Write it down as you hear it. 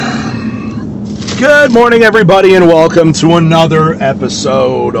Good morning, everybody, and welcome to another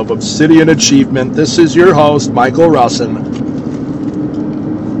episode of Obsidian Achievement. This is your host, Michael Russin.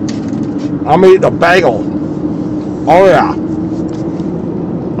 I'm eating a bagel. Oh, yeah.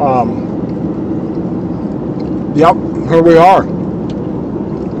 Yep, here we are.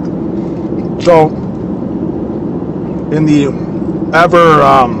 So, in the ever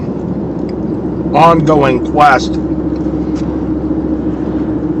ongoing quest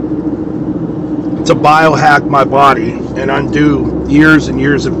to biohack my body and undo years and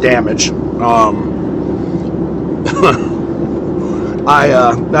years of damage. I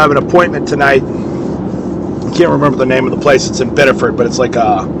have an appointment tonight. I can't remember the name of the place. It's in Biddeford, but it's like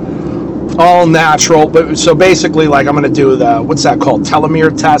all natural. But so basically, like, I'm going to do the, what's that called?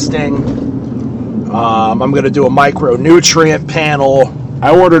 Telomere testing. I'm going to do a micronutrient panel.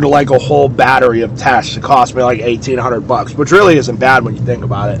 I ordered like a whole battery of tests. It cost me like $1,800, which really isn't bad when you think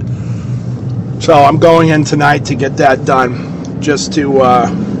about it. So I'm going in tonight to get that done, just to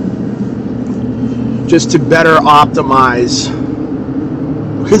better optimize,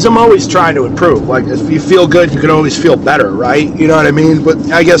 because I'm always trying to improve. Like, if you feel good, you can always feel better, right? You know what I mean?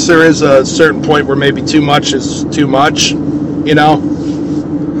 But I guess there is a certain point where maybe too much is too much, you know?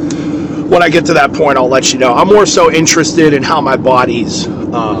 When I get to that point, I'll let you know. I'm more so interested in how my body's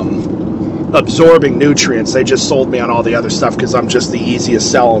absorbing nutrients. They just sold me on all the other stuff because I'm just the easiest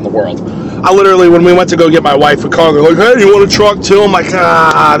sell in the world. I literally, when we went to go get my wife a car, they're like, hey, you want a truck too? I'm like,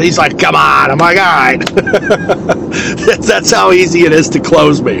 He's like, come on. I'm like, all right. That's how easy it is to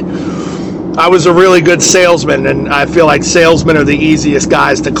close me. I was a really good salesman, and I feel like salesmen are the easiest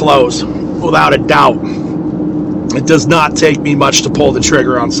guys to close, without a doubt. It does not take me much to pull the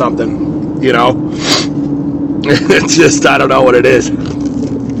trigger on something, you know? It's just, I don't know what it is.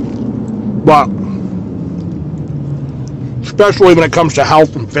 But, especially when it comes to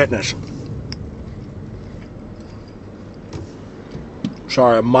health and fitness.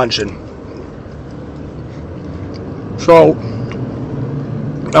 Sorry, I'm munching. So,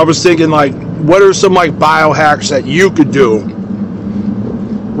 I was thinking, like, what are some, like, biohacks that you could do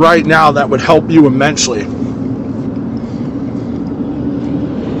right now that would help you immensely?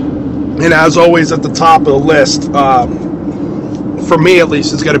 And as always, at the top of the list, for me at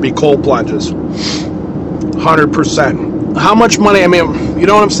least, it's going to be cold plunges. 100%. How much money? I mean, you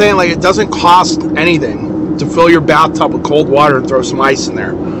know what I'm saying? Like, it doesn't cost anything to fill your bathtub with cold water and throw some ice in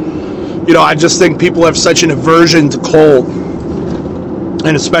there. You know, I just think people have such an aversion to cold,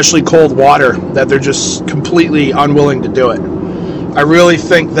 and especially cold water, that they're just completely unwilling to do it. I really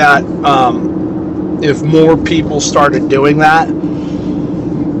think that if more people started doing that,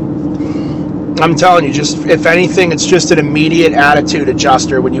 I'm telling you, just, if anything, it's just an immediate attitude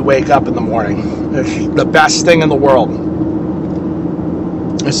adjuster when you wake up in the morning. It's the best thing in the world.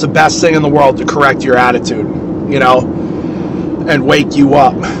 It's the best thing in the world to correct your attitude, you know, and wake you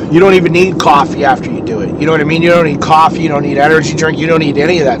up. You don't even need coffee after you do it. You know what I mean? You don't need coffee. You don't need energy drink. You don't need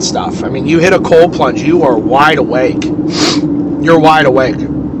any of that stuff. I mean, you hit a cold plunge, you are wide awake. You're wide awake.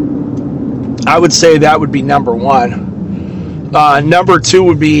 I would say that would be number one. Number two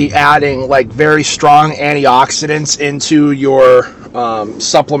would be adding, like, very strong antioxidants into your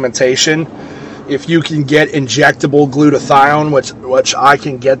supplementation. If you can get injectable glutathione, which I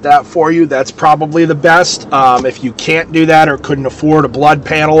can get that for you, that's probably the best. If you can't do that or couldn't afford a blood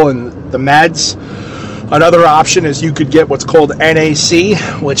panel and the meds, another option is you could get what's called NAC,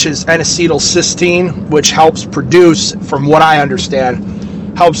 which is N-acetylcysteine, which helps produce, from what I understand,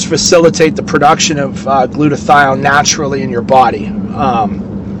 helps facilitate the production of glutathione naturally in your body.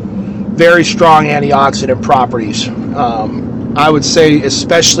 Very strong antioxidant properties. I would say,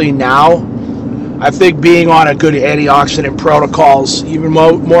 especially now, I think being on a good antioxidant protocol is even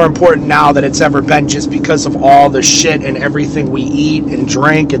more important now than it's ever been, just because of all the shit and everything we eat and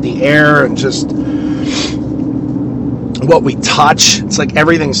drink and the air and just what we touch. It's like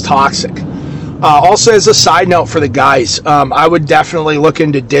everything's toxic. Also, as a side note for the guys, I would definitely look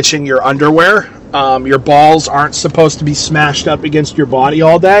into ditching your underwear. Your balls aren't supposed to be smashed up against your body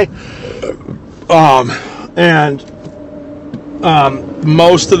all day.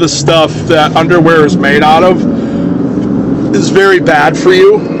 Most of the stuff that underwear is made out of is very bad for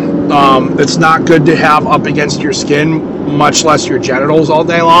you. It's not good to have up against your skin, much less your genitals, all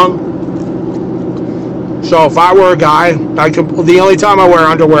day long. So if I were a guy, the only time I wear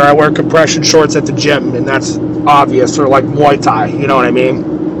underwear, I wear compression shorts at the gym, and that's obvious, or like Muay Thai, you know what I mean?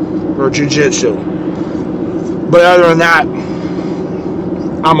 Or Jiu-Jitsu. But other than that,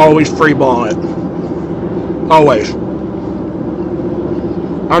 I'm always free-balling it. Always.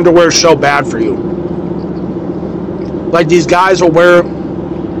 Underwear's so bad for you. Like, these guys will wear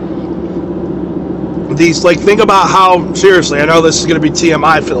these, like, think about how, seriously, I know this is going to be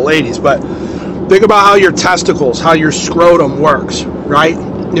TMI for the ladies, but think about how your testicles, how your scrotum works, right?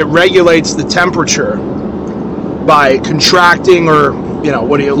 It regulates the temperature by contracting or,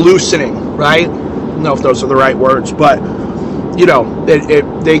 loosening, right? I don't know if those are the right words, but,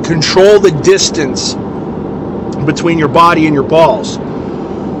 they control the distance between your body and your balls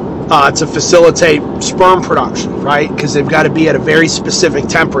to facilitate sperm production, right? Because they've got to be at a very specific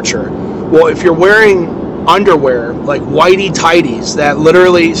temperature. Well, if you're wearing underwear like whitey tighties that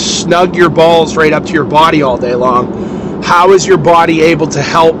literally snug your balls right up to your body all day long, how is your body able to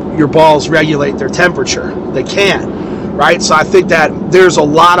help your balls regulate their temperature? They can't, right? So I think that there's a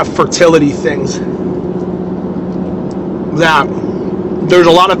lot of fertility things that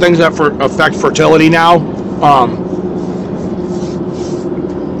affect fertility now.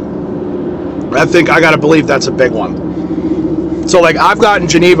 I think I got to believe that's a big one. So, like, I've gotten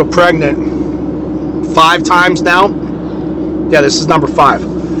Geneva pregnant 5 times now. Yeah, this is number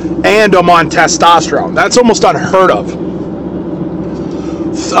 5. And I'm on testosterone. That's almost unheard of.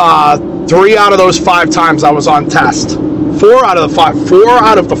 3 out of those 5 times I was on test. 4 out of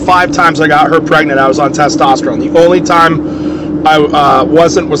the 5 times I got her pregnant, I was on testosterone. The only time I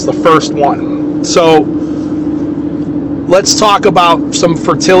wasn't was the first one. So, let's talk about some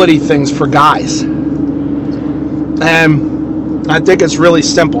fertility things for guys. And I think it's really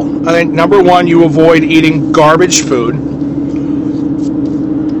simple. I think, number 1, you avoid eating garbage food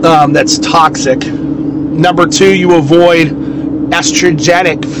that's toxic. Number 2, you avoid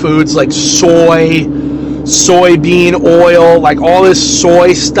estrogenic foods like soybean oil, like all this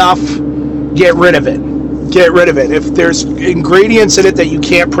soy stuff. Get rid of it. Get rid of it. If there's ingredients in it that you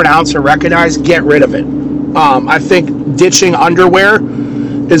can't pronounce or recognize, get rid of it. I think ditching underwear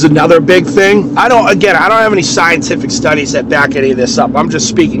is another big thing. I don't have any scientific studies that back any of this up. I'm just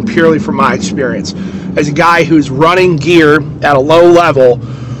speaking purely from my experience as a guy who's running gear at a low level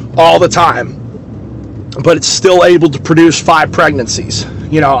all the time, but it's still able to produce 5 pregnancies.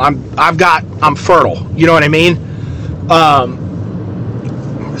 I'm fertile. You know what I mean?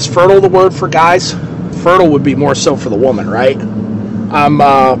 Is fertile the word for guys? Fertile would be more so for the woman, right? I'm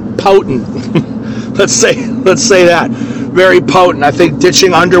potent. Let's say that. Very potent. I think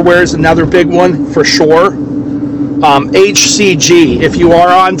ditching underwear is another big one for sure. HCG. If you are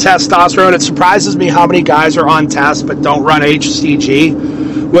on testosterone, it surprises me how many guys are on test but don't run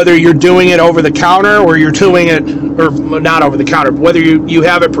HCG. Whether you're doing it over the counter or you're doing it, or not over the counter, whether you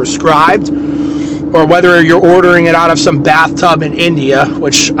have it prescribed or whether you're ordering it out of some bathtub in India,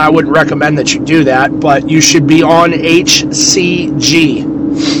 which I wouldn't recommend that you do that, but you should be on HCG.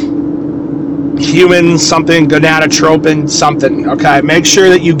 Human something, gonadotropin something, okay? Make sure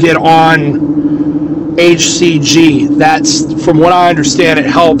that you get on HCG. That's, from what I understand, it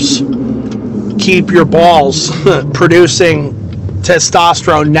helps keep your balls producing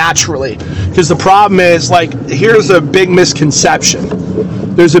testosterone naturally. Because the problem is, like, here's a big misconception.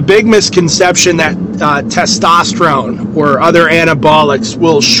 There's a big misconception that testosterone or other anabolics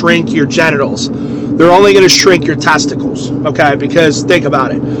will shrink your genitals. They're only going to shrink your testicles, okay? Because think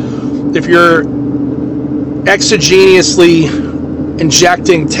about it. If you're exogenously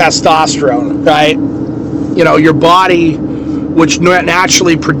injecting testosterone, right, your body, which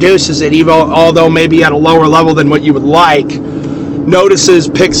naturally produces it, even although maybe at a lower level than what you would like,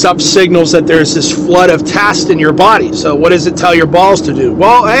 picks up signals that there's this flood of test in your body. So what does it tell your balls to do?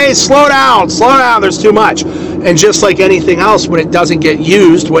 Well, hey, slow down, there's too much. And just like anything else, when it doesn't get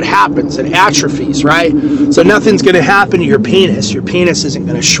used, what happens? It atrophies, right? So nothing's going to happen to your penis. Your penis isn't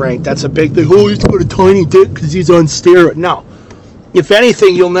going to shrink. That's a big thing. Oh, he's got a tiny dick because he's on steroids. No. If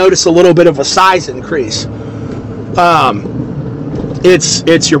anything, you'll notice a little bit of a size increase.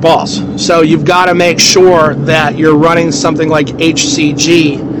 It's your balls. So you've got to make sure that you're running something like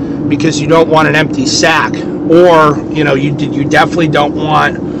HCG because you don't want an empty sac, or you definitely don't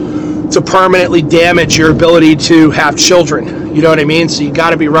want to permanently damage your ability to have children. You know what I mean? So you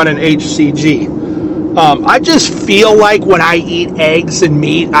got to be running HCG. I just feel like when I eat eggs and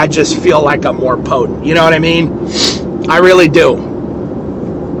meat, I just feel like I'm more potent. You know what I mean? I really do.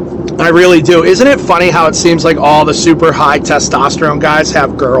 Isn't it funny how it seems like all the super high testosterone guys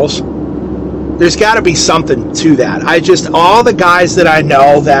have girls? There's got to be something to that. All the guys that I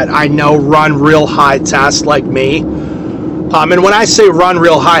know run real high test like me. And when I say run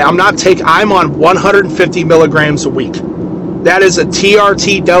real high, I'm on 150 milligrams a week. That is a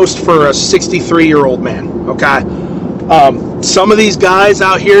TRT dose for a 63-year-old man, okay? Some of these guys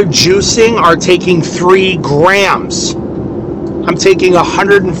out here juicing are taking 3 grams. I'm taking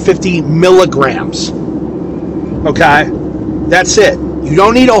 150 milligrams. Okay? That's it. You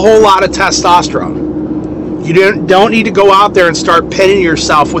don't need a whole lot of testosterone. You don't need to go out there and start pinning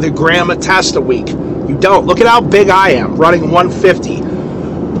yourself with a gram of test a week. You don't. Look at how big I am, running 150.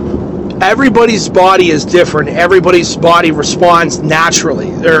 Everybody's body is different. Everybody's body responds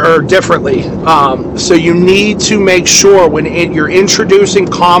naturally or differently. So you need to make sure when you're introducing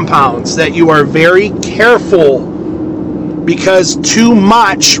compounds that you are very careful, because too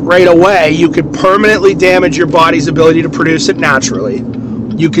much right away, you could permanently damage your body's ability to produce it naturally.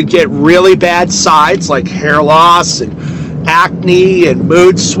 You could get really bad sides like hair loss and acne and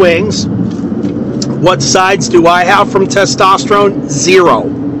mood swings. What sides do I have from testosterone?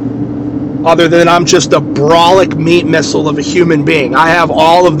 Zero. Other than I'm just a brolic meat missile of a human being. I have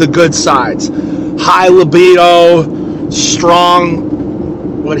all of the good sides. High libido,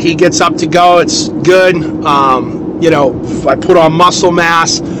 strong. When he gets up to go, it's good. I put on muscle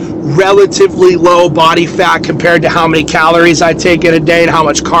mass, relatively low body fat compared to how many calories I take in a day and how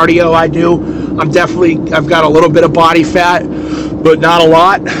much cardio I do. I've got a little bit of body fat, but not a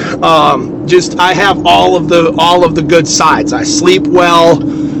lot. I have all of the good sides. I sleep well.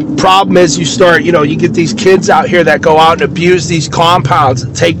 Problem is you get these kids out here that go out and abuse these compounds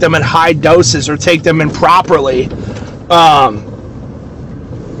and take them in high doses or take them improperly. You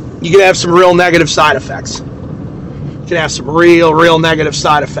can have some real negative side effects. You can have some real negative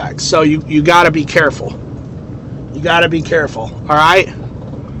side effects. So you got to be careful. You got to be careful. All right?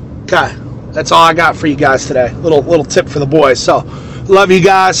 Okay. That's all I got for you guys today. Little tip for the boys. So, love you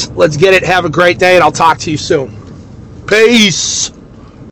guys. Let's get it. Have a great day, and I'll talk to you soon. Peace.